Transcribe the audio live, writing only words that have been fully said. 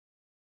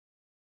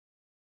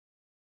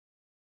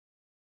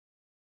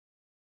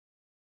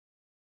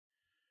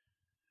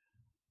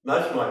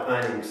Most of my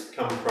paintings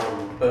come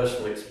from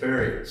personal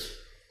experience.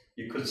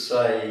 You could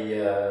say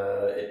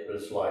it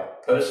was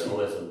like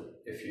personalism,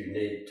 if you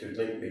need to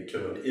link me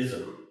to an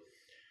ism.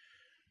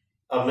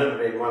 I've never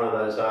been one of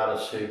those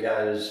artists who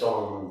goes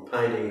on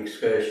painting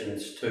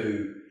excursions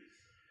to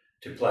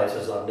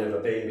places I've never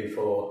been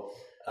before.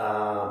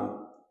 I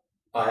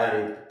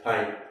only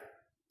paint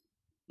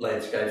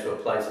landscapes or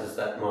places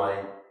that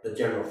the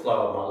general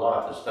flow of my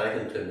life has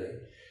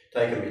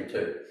taken me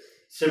to.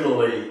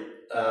 Similarly,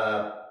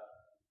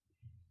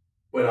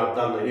 when I've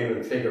done the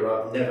human figure,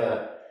 I've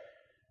never,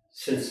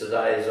 since the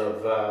days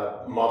of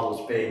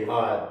models being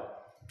hired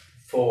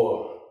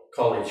for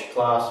college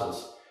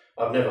classes,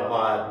 I've never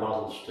hired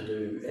models to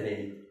do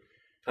any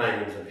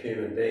paintings of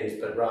human beings,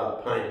 but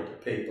rather painted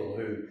the people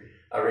who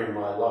are in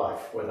my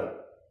life, whether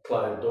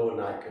clothed or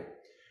naked.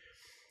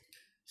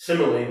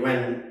 Similarly,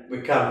 when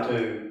we come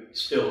to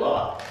still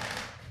life,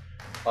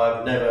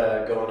 I've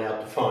never gone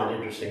out to find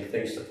interesting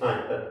things to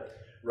paint, but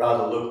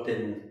rather looked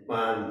in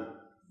my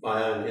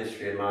own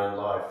history and my own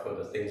life for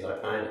the things I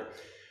painted.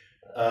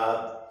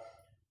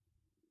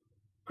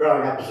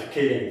 Growing up as a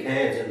kid in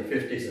Cairns in the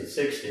 50s and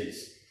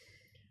 60s,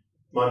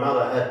 my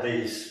mother had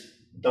these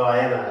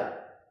Diana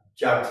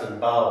jugs and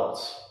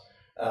bowls.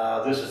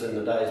 This is in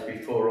the days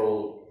before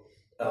all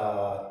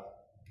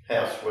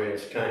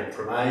housewares came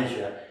from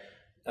Asia.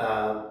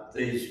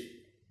 These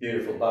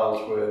beautiful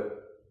bowls were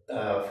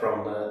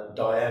from the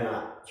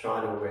Diana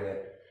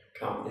Chinaware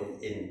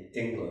Company in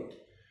England.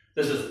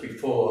 This is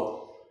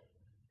before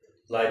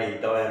Lady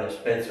Diana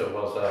Spencer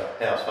was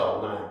a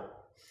household name.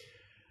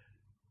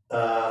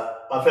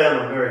 I found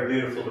them very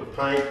beautiful to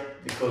paint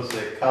because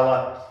their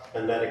colour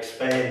and that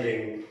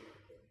expanding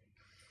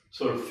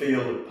sort of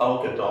field of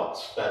polka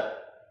dots that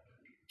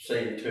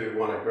seem to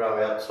want to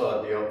grow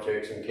outside the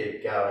objects and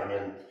keep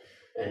going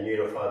and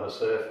unify the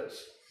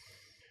surface.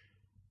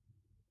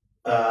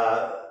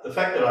 The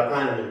fact that I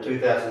painted in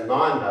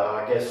 2009 though,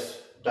 I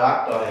guess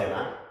Dark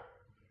Diana,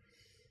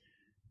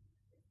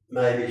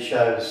 maybe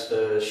shows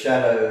the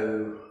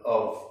shadow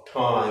of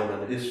time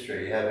and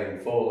history having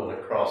fallen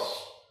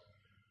across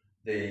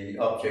the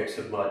objects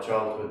of my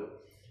childhood,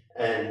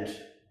 and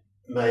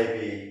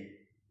maybe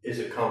is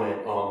a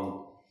comment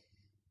on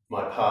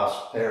my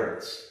past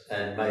parents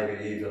and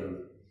maybe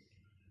even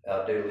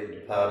our dearly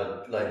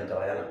departed Lady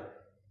Diana.